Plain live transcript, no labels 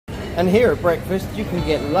And here at breakfast you can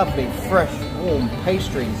get lovely, fresh, warm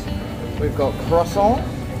pastries. We've got croissant,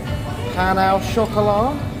 pain au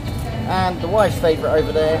chocolat, and the wife's favourite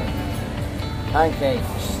over there, pancakes.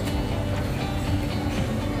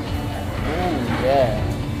 Oh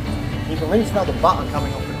yeah. You can really smell the butter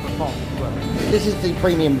coming off the croissant as well. This is the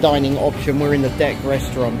premium dining option. We're in the deck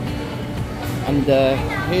restaurant. And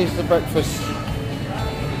here's the breakfast.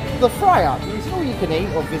 The fry up. It's all you can eat,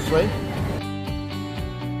 obviously.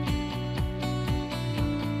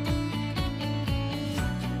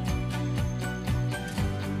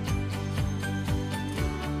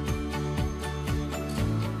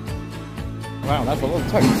 Wow, that's a lot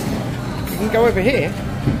of toast. You can go over here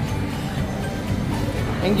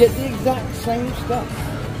and get the exact same stuff.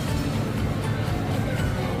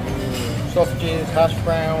 Sausages, hash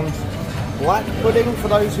browns, black pudding for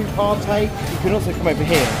those who partake. You can also come over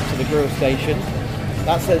here to the grill station.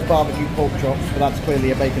 That says barbecue pork chops, but that's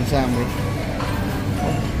clearly a bacon sandwich.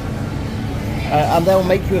 And they'll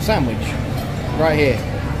make you a sandwich right here.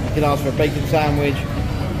 You can ask for a bacon sandwich,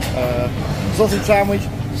 sausage sandwich.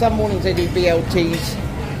 Some mornings they do BLTs,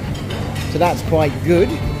 so that's quite good.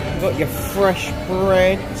 You've got your fresh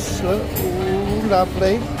breads, ooh,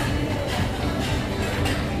 lovely.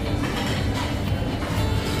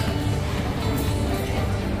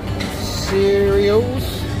 Cereals.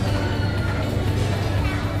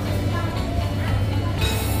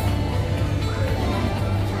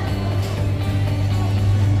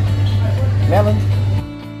 Melon.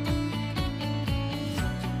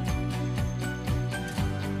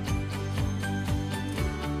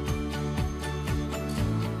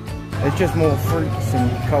 There's just more fruits and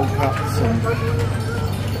cold cuts and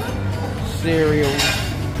cereals,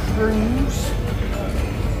 prunes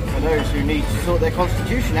for those who need to sort their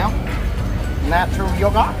constitution out. Natural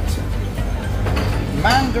yogurt,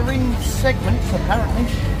 mandarin segments apparently.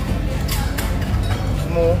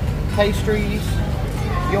 Some more pastries,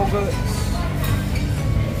 yogurts,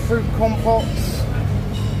 fruit compotes.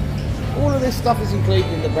 All of this stuff is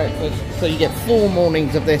included in the breakfast, so you get 4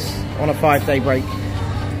 mornings of this on a 5-day break.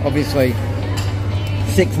 Obviously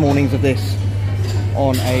 6 mornings of this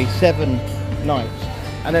on a 7 nights,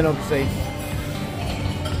 and then obviously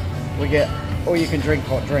we get all you can drink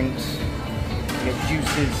hot drinks, we get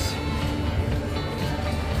juices,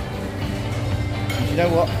 and you know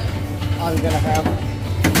what, I'm gonna have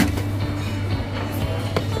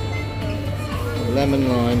a lemon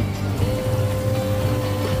lime.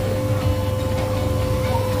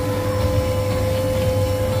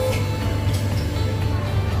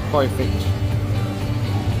 Perfect.